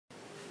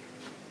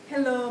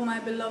Hello my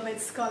beloved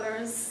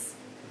scholars,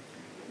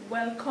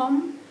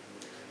 welcome.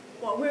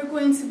 What we're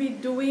going to be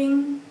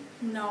doing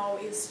now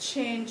is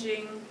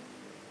changing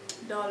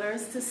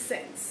dollars to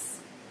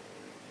cents.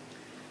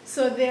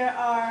 So there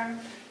are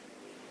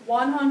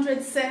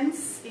 100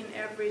 cents in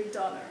every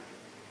dollar,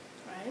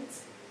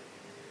 right?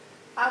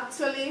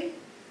 Actually,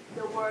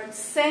 the word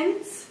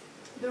cent,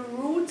 the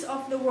root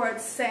of the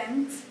word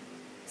cent,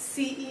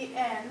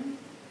 C-E-N,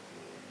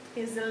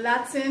 is the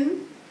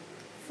Latin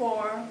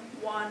for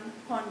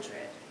 100.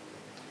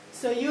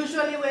 So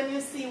usually when you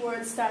see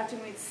words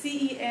starting with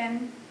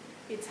C-E-N,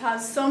 it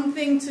has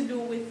something to do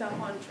with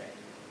 100.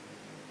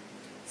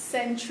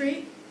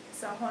 Century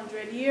is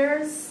 100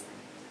 years.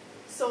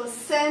 So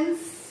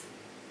cents,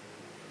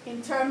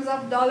 in terms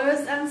of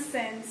dollars and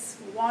cents,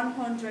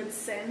 100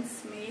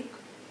 cents make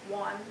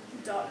 $1.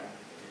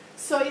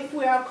 So if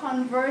we are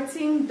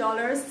converting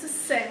dollars to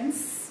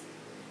cents,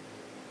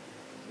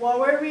 what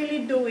we're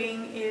really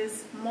doing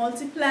is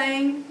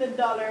multiplying the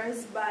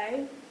dollars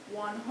by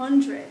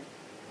 100.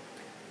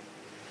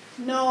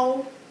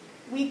 Now,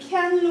 we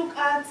can look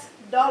at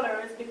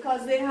dollars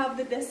because they have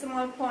the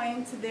decimal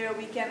point there.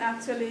 We can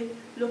actually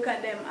look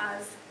at them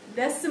as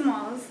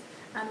decimals.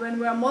 And when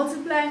we're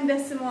multiplying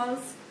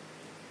decimals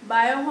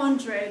by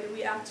 100,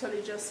 we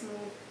actually just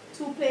move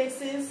 2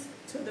 places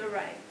to the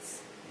right.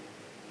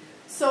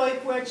 So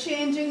if we're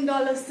changing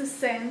dollars to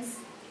cents,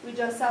 we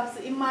just have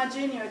to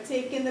imagine you're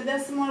taking the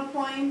decimal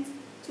point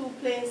 2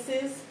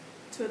 places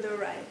to the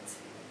right.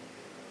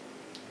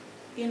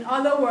 In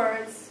other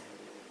words,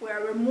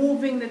 we're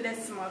removing the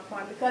decimal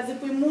point, because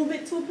if we move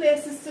it 2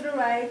 places to the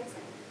right,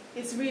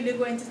 it's really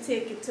going to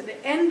take it to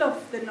the end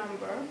of the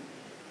number.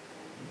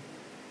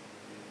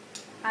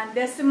 And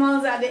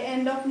decimals at the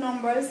end of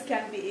numbers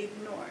can be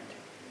ignored.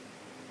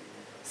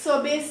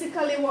 So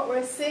basically what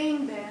we're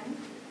saying then,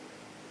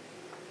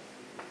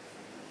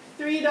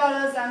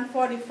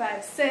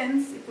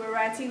 $3.45, if we're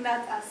writing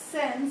that as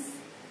cents,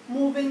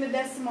 moving the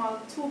decimal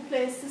 2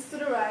 places to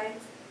the right,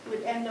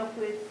 we'd end up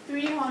with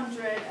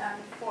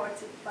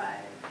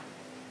 345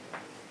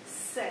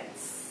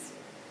 cents.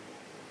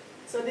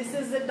 So this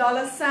is the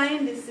dollar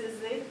sign, this is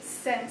the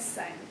cent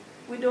sign.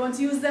 We don't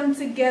use them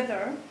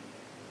together.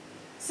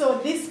 So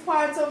this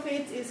part of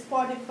it is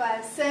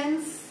 45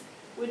 cents.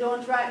 We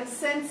don't write the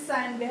cent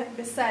sign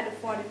beside the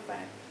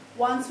 45.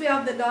 Once we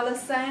have the dollar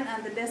sign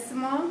and the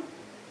decimal,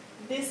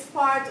 this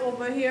part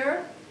over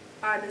here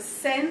are the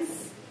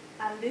cents,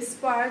 and this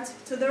part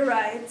to the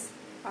right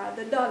are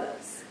the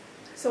dollars.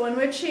 So when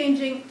we're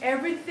changing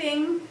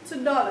everything to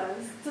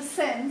dollars, to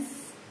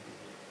cents,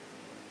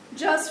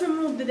 just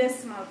remove the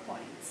decimal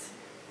point,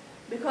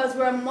 because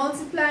we're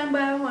multiplying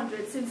by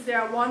 100. Since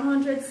there are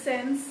 100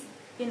 cents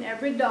in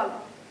every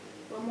dollar,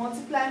 we're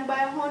multiplying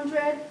by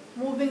 100,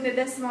 moving the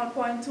decimal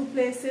point 2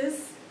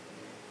 places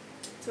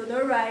to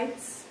the right,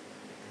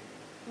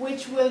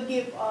 which will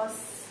give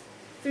us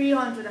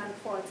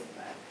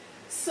 345.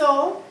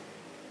 So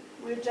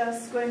we're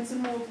just going to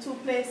move 2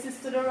 places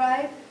to the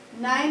right.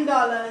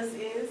 $9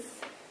 is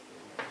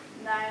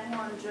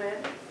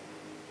 900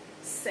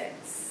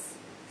 cents.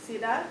 See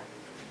that?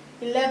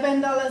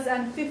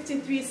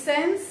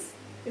 $11.53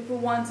 if we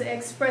want to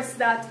express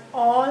that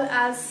all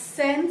as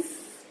cents.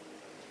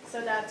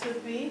 So that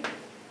would be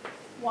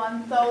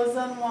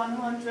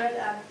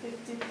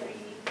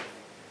 1,153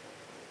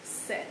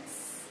 cents.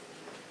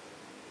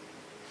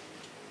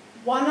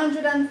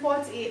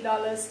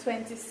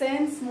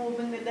 $148.20,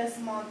 moving the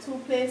decimal 2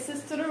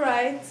 places to the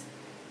right.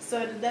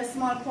 So the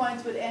decimal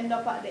point would end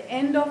up at the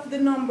end of the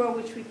number,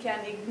 which we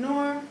can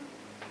ignore.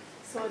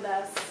 So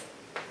that's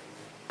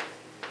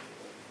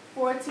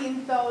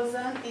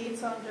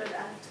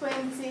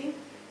 14,820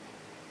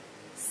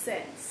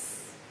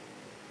 cents.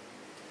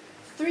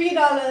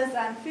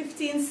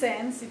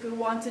 $3.15 if we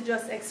want to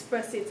just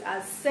express it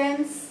as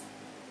cents,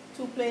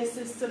 2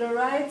 places to the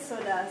right. So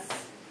that's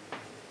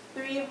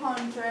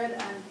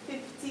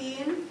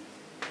 315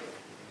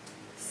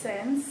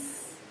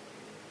 cents.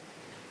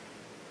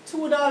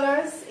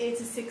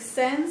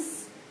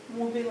 $2.86,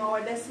 moving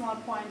our decimal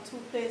point 2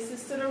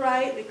 places to the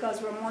right because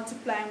we're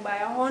multiplying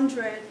by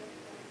 100,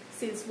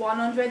 since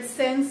 100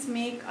 cents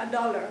make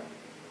 $1.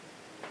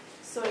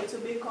 So it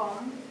will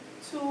become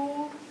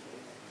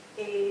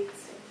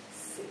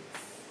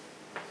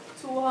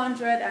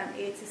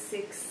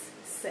 286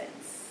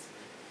 cents.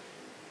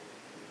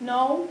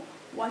 Now,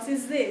 what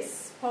is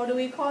this? How do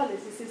we call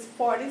this? This is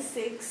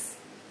 46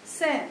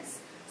 cents.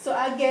 So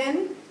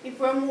again, if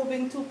we're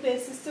moving 2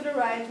 places to the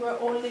right, we're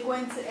only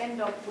going to end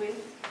up with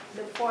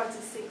the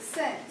 46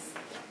 cents.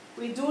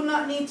 We do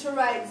not need to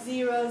write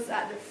zeros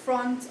at the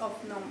front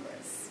of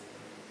numbers.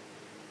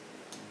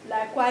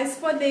 Likewise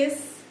for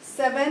this,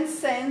 7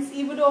 cents,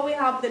 even though we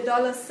have the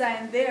dollar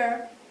sign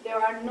there, there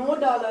are no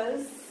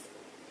dollars,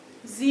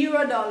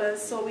 $0,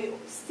 so we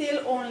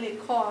still only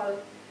call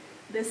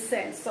the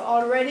cents. So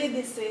already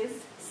this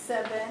is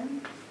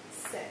 7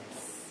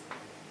 cents.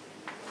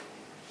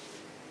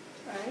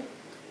 Right?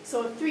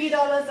 So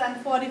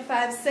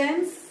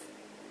 $3.45,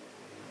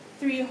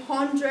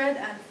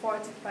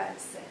 345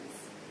 cents.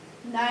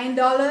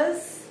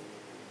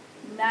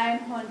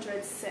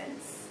 $9.900.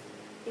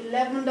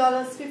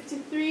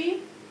 $11.53,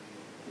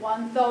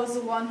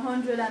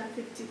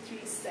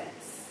 $1,153.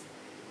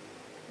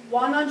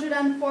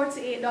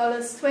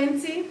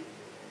 $148.20,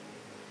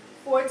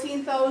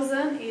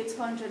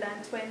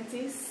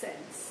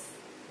 $14,820.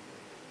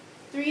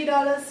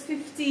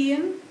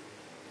 $3.15,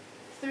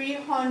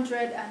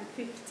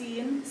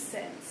 $315.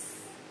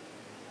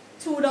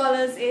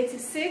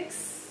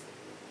 $2.86,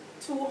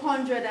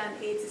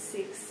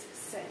 $286.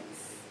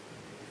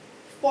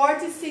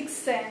 46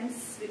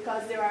 cents,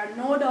 because there are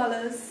no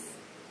dollars,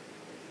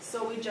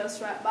 so we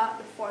just write back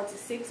the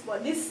 46,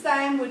 but this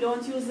time we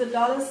don't use the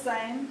dollar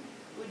sign,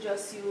 we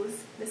just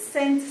use the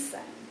cent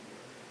sign.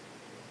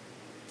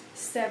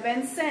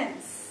 7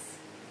 cents,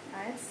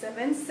 right?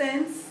 7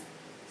 cents,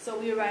 so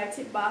we write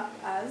it back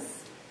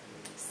as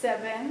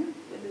 7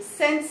 with the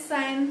cent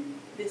sign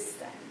this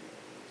time.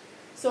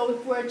 So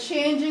if we're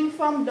changing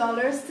from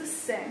dollars to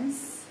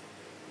cents,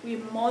 we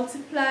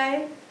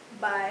multiply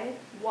by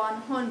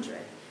 100.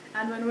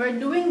 And when we're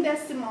doing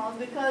decimals,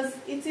 because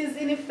it is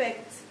in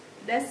effect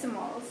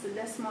decimals, the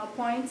decimal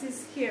point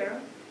is here,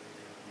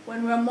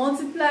 when we're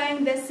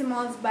multiplying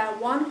decimals by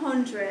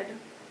 100,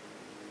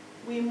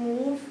 we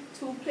move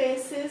 2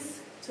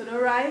 places to the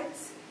right,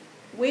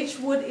 which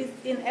would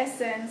in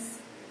essence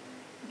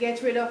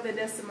get rid of the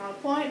decimal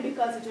point,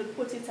 because it would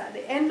put it at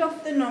the end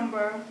of the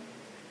number,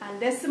 and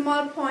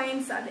decimal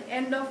points at the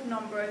end of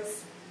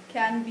numbers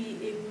can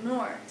be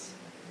ignored.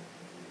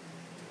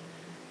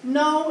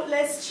 Now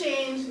let's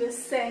change the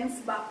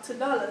cents back to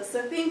dollars.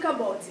 So think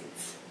about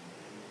it.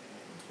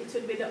 It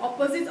would be the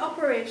opposite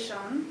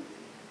operation.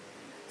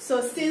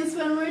 So since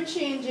when we're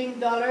changing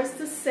dollars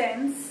to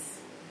cents,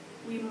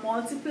 we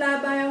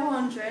multiply by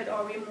 100,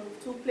 or we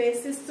move 2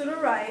 places to the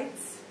right.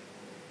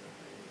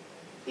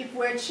 If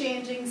we're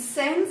changing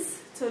cents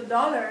to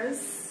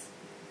dollars,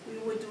 we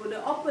would do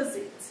the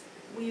opposite.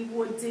 We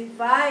would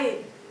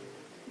divide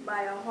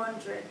by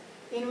 100,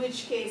 in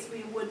which case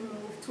we would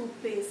move 2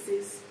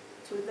 places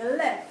to the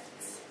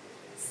left.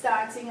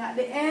 Starting at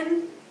the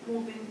end,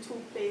 moving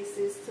 2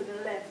 places to the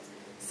left.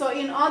 So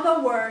in other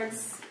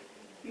words,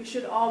 you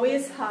should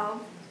always have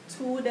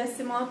 2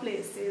 decimal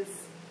places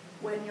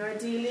when you're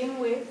dealing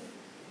with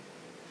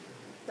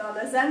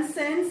dollars and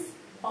cents.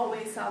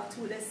 Always have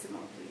 2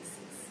 decimal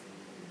places,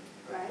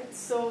 right?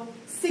 So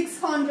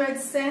 600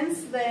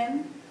 cents,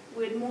 then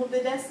we'd move the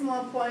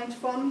decimal point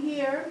from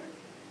here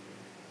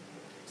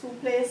 2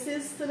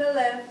 places to the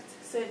left,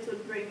 so it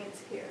would bring it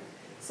here.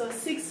 So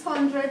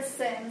 600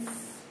 cents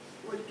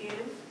would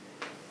give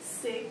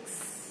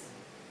 $6,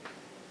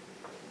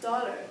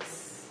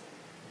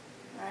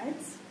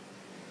 right?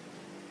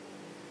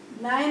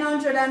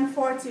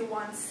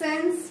 941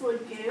 cents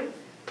would give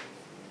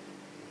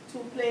 2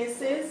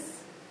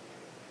 places.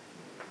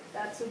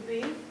 That would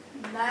be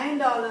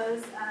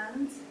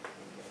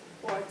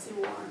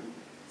 $9.41.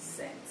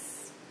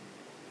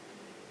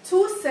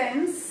 2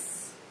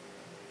 cents,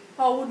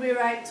 how would we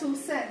write 2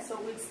 cents? So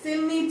we'd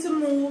still need to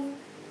move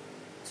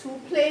 2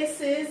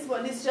 places,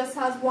 but this just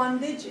has 1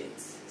 digit.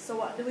 So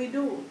what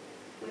do?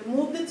 We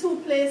move the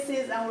 2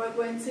 places, and we're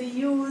going to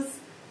use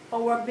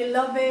our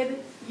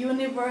beloved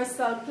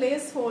universal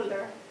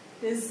placeholder,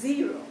 the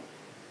 0.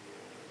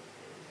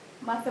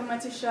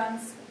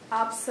 Mathematicians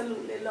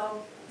absolutely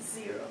love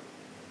 0.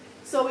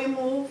 So we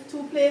move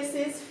 2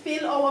 places,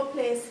 fill our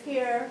place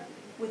here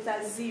with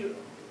a 0.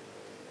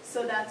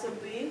 So that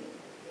would be,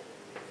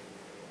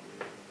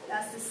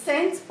 that's the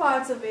cent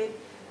part of it.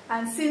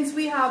 And since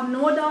we have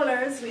no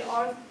dollars, we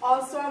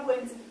also are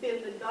going to fill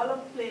the dollar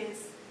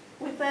place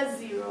with a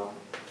 0.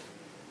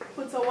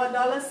 Put our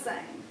dollar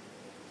sign.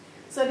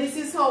 So this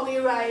is how we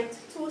write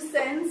 2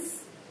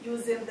 cents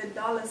using the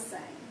dollar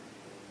sign.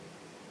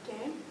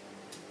 Okay?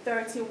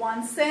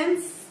 31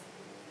 cents,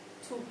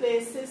 2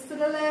 places to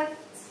the left.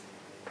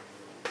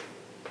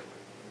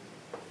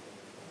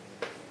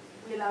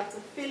 We'll have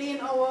to fill in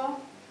our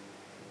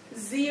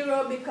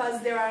 0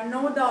 because there are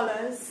no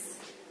dollars.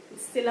 We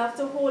still have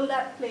to hold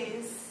that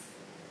place.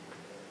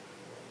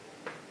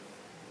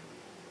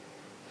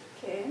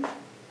 Okay.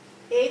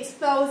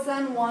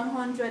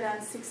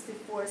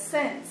 8,164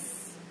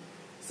 cents.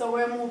 So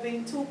we're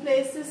moving 2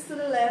 places to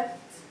the left.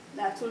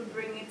 That will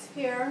bring it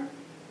here.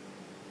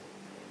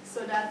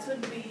 So that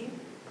would be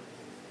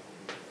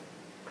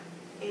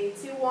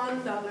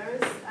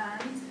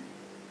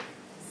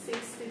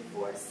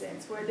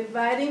 $81.64. We're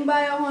dividing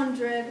by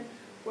 100.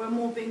 We're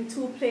moving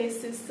 2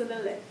 places to the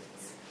left.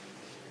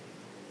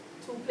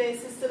 2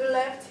 places to the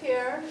left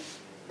here.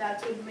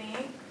 That would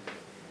make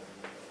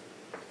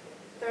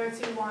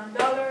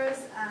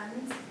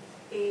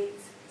 $31.08.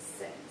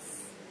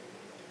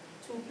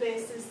 2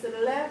 places to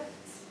the left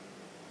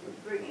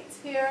would bring it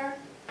here.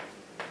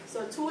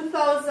 So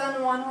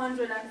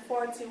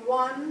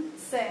 2,141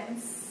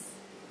 cents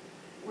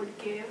would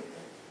give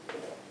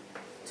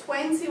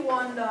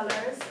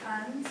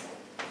 $21.41.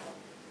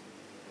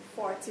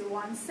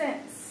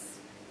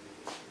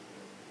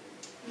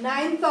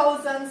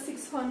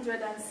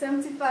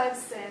 9,675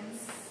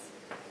 cents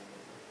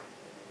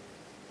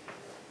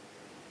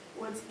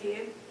would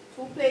give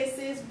 2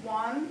 places,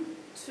 1,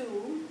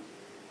 2,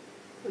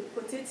 would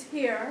put it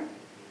here,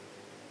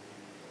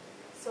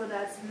 so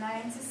that's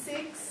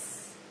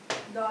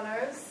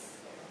 $96.75.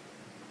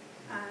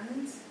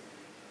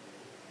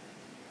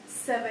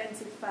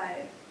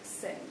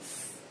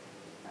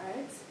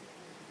 Right?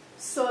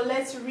 So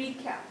let's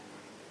recap.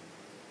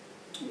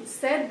 We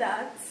said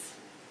that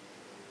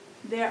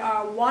there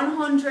are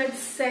 100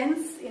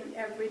 cents in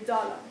every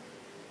dollar.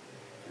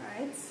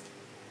 Right?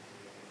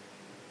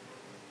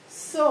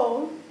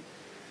 So,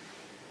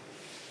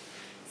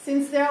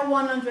 since there are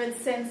 100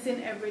 cents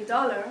in every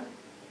dollar,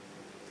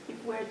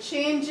 if we're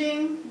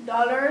changing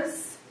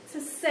dollars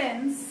to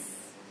cents,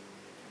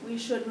 we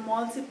should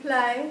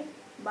multiply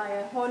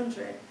by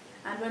 100.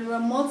 And when we're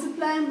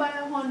multiplying by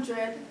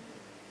 100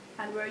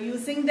 and we're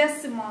using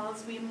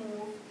decimals, we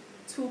move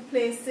 2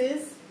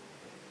 places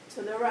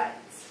to the right.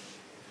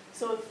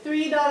 So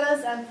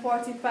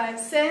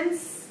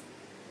 $3.45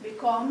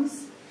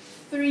 becomes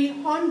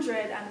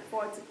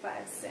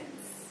 345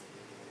 cents.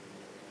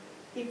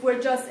 If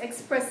we're just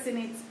expressing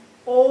it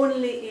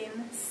only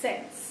in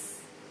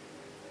cents,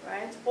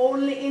 right?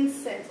 Only in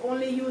cents,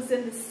 only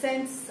using the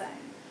cent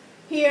sign.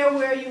 Here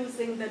we're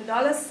using the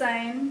dollar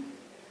sign.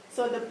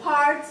 So the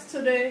part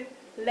to the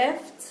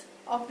left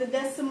of the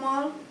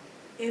decimal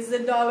is the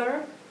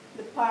dollar.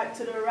 The part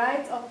to the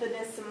right of the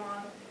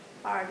decimal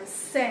are the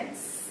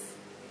cents.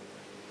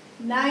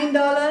 $9,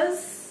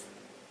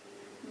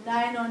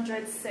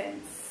 900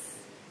 cents.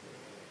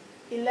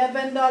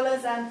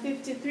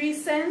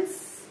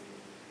 $11.53,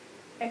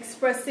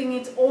 expressing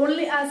it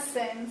only as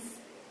cents,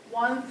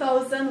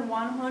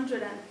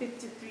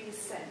 1,153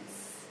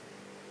 cents.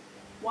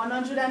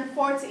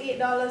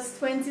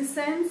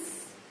 $148.20,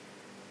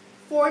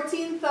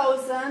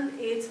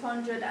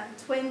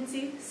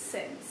 14,820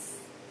 cents.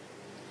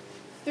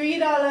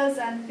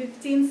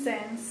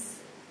 $3.15,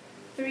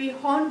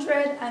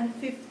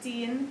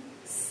 315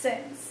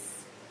 cents.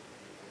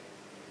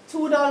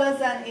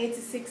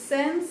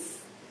 $2.86,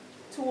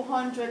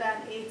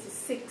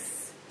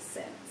 286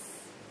 cents.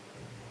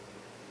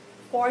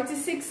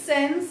 46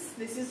 cents,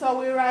 this is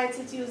how we write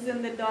it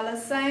using the dollar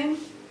sign.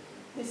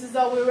 This is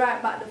how we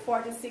write back the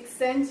 46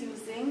 cents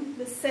using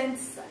the cent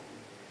sign.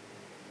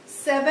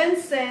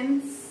 7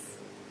 cents,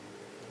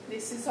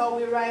 this is how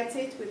we write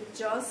it with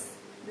just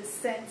the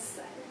cent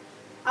sign.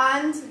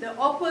 And the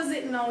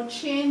opposite now,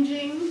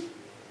 changing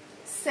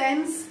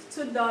cents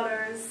to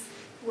dollars,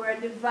 we're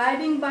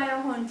dividing by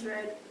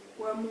 100.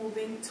 We're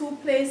moving 2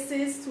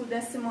 places, 2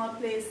 decimal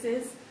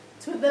places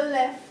to the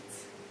left.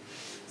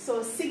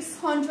 So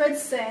 600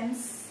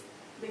 cents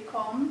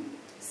become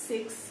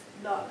 $6.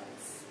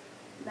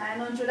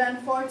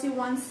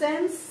 941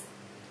 cents,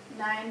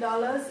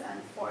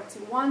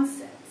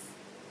 $9.41.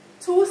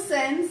 2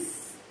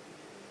 cents,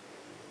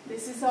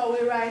 this is how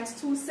we write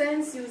 2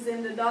 cents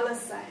using the dollar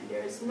sign.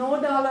 There is no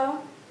dollar,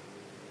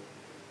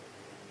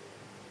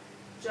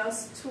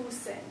 just 2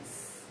 cents.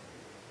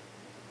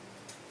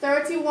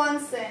 31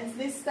 cents,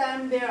 this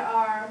time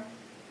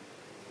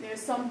there's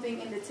something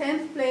in the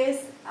 10th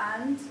place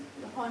and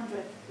the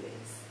 100th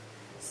place.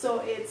 So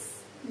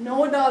it's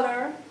no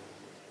dollar,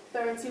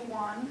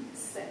 31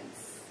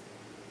 cents.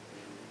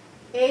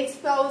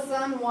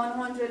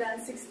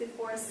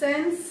 8,164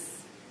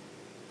 cents,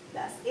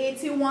 that's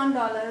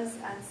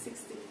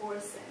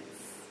 $81.64.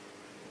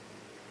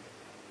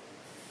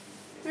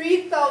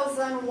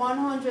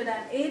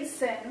 3,108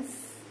 cents,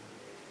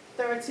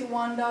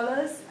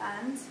 $31.08.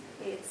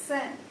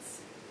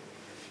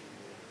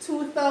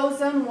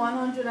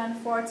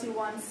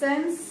 2,141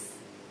 cents,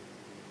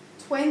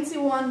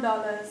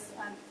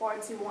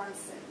 $21.41.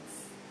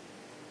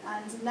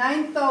 And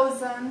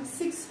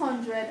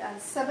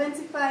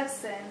 9,675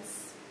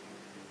 cents,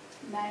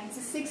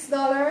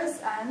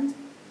 $96.75.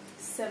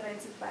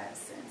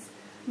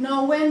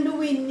 Now, when do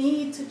we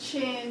need to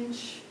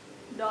change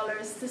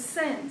dollars to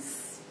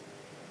cents?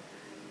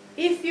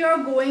 If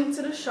you're going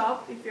to the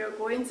shop, if you're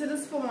going to the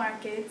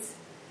supermarket,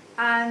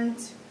 and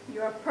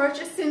you're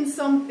purchasing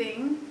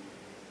something,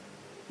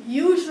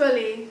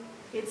 usually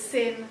it's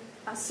in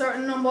a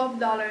certain number of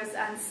dollars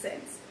and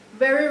cents.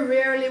 Very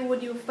rarely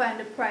would you find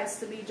the price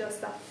to be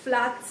just a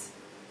flat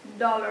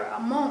dollar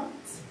amount.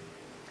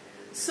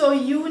 So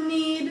you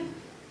need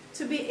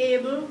to be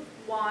able,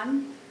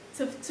 one,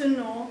 to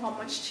know how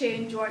much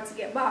change you are to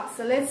get back.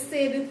 So let's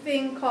say the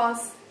thing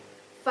costs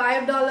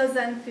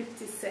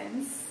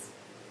 $5.50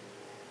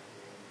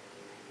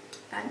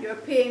 and you're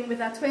paying with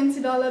a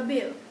 $20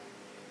 bill,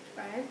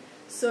 right?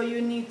 So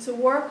you need to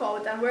work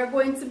out, and we're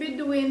going to be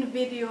doing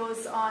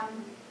videos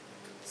on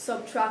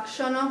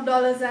subtraction of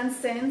dollars and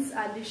cents,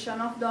 addition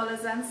of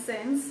dollars and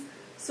cents,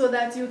 so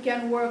that you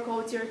can work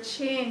out your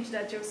change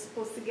that you're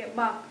supposed to get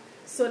back,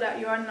 so that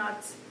you're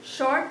not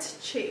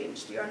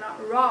short-changed, you're not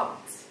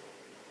robbed,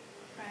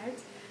 right?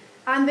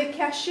 And the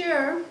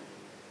cashier,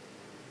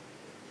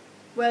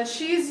 well,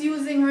 she's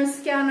using her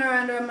scanner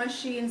and her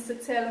machines to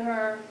tell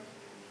her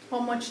how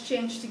much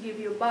change to give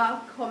you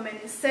back, how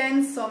many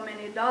cents, how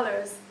many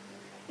dollars.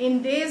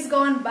 In days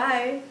gone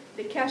by,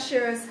 the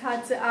cashiers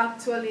had to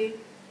actually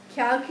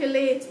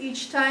calculate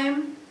each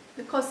time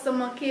the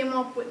customer came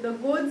up with the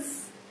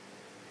goods.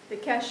 The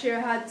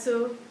cashier had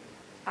to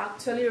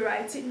actually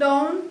write it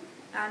down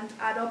and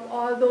add up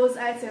all those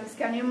items.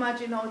 Can you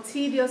imagine how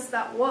tedious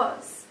that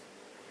was?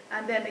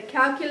 And then the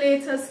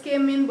calculators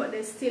came in, but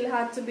they still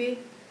had to be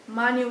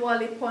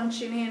manually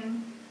punching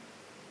in.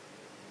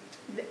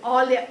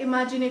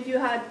 Imagine if you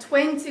had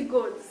 20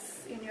 goods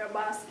in your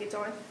basket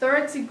or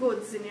 30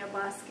 goods in your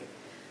basket,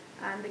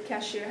 and the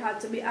cashier had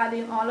to be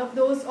adding all of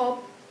those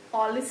up,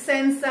 all the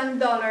cents and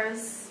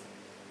dollars,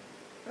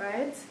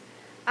 right?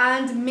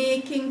 And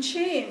making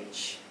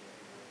change.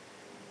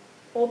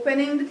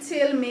 Opening the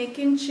till,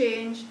 making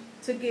change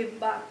to give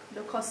back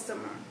the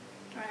customer,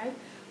 right?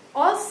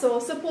 Also,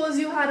 suppose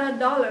you had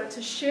 $1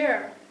 to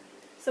share.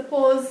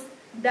 Suppose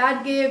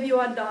Dad gave you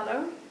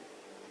 $1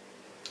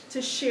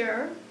 to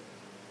share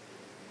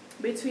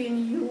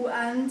between you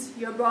and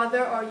your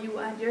brother or you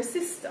and your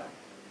sister,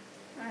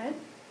 right?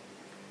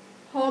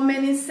 How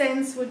many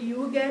cents would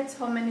you get?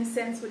 How many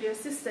cents would your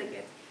sister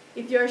get?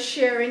 If you're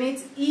sharing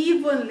it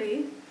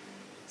evenly,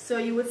 so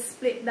you would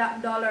split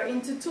that dollar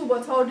into two,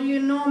 but how do you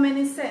know how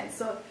many cents?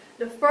 So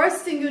the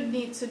first thing you'd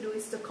need to do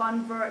is to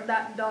convert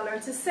that dollar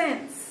to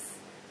cents.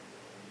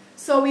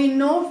 So we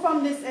know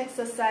from this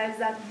exercise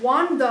that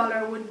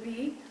 $1 would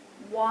be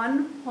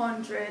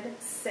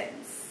 100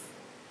 cents.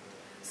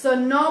 So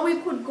now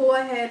we could go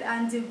ahead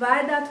and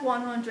divide that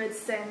 100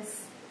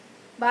 cents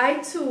by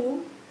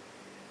 2.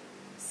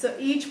 So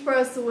each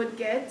person would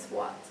get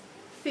what?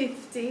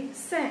 50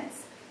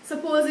 cents.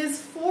 Suppose it's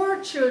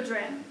 4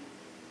 children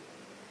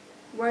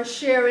were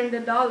sharing the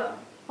dollar.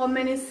 How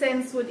many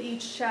cents would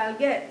each child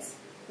get?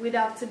 We'd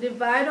have to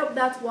divide up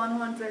that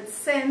 100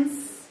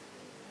 cents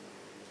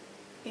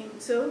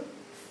into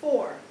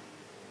 4.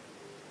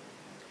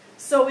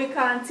 So we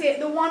can't take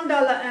the $1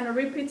 and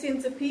rip it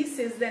into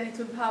pieces, then it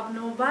would have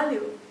no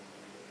value.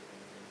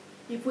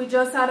 If we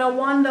just had a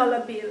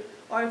 $1 bill,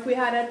 or if we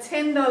had a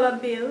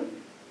 $10 bill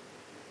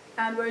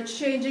and we're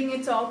changing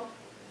it up,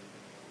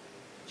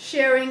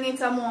 sharing it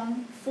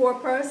among 4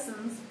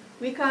 persons,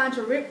 we can't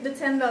rip the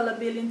 $10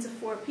 bill into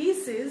 4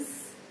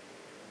 pieces.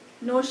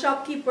 No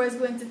shopkeeper is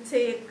going to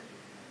take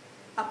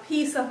a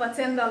piece of a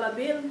 $10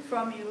 bill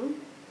from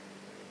you.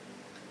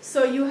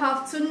 So you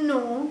have to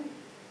know,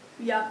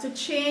 you have to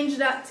change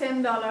that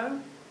 $10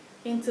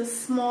 into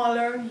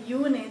smaller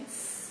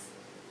units.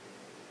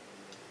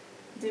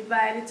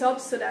 Divide it up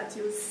so that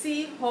you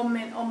see how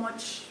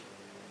much,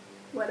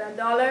 whether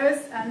dollars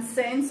and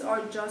cents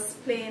or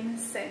just plain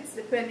cents,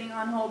 depending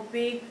on how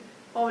big,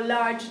 how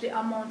large the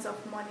amount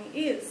of money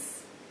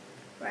is,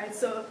 right?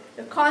 So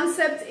the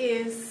concept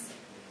is,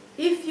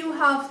 if you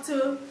have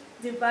to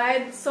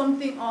divide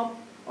something up,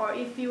 or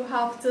if you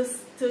have to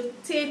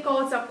take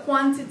out a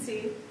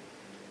quantity,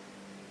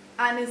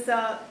 and it's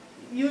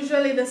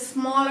usually the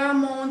smaller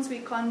amounts we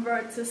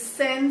convert to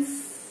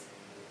cents,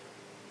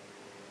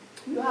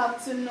 you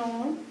have to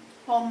know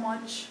how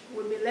much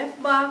will be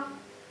left back,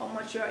 how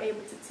much you're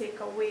able to take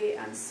away,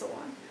 and so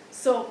on.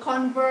 So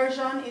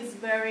conversion is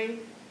very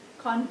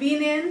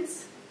convenient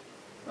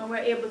when we're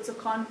able to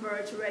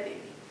convert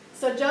readily.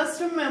 So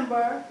just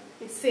remember,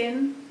 it's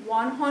in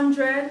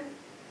 100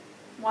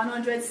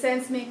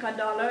 cents make $1,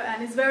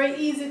 and it's very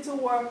easy to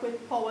work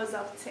with powers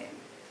of 10,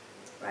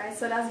 right?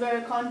 So that's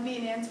very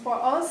convenient for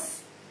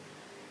us.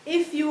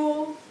 If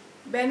you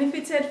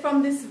benefited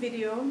from this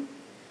video,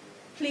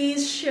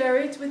 please share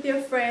it with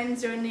your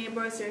friends, your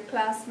neighbors, your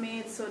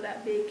classmates, so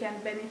that they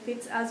can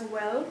benefit as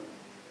well.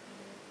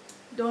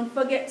 Don't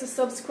forget to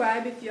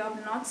subscribe if you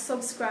have not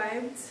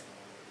subscribed.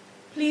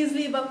 Please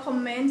leave a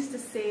comment to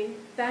say,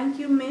 "Thank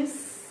you,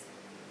 Miss."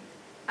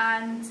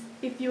 And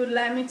if you would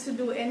like me to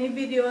do any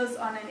videos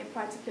on any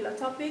particular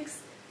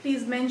topics,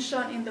 please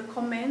mention in the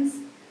comments,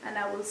 and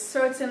I will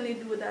certainly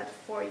do that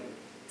for you.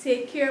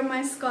 Take care,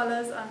 my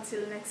scholars.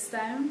 Until next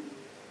time.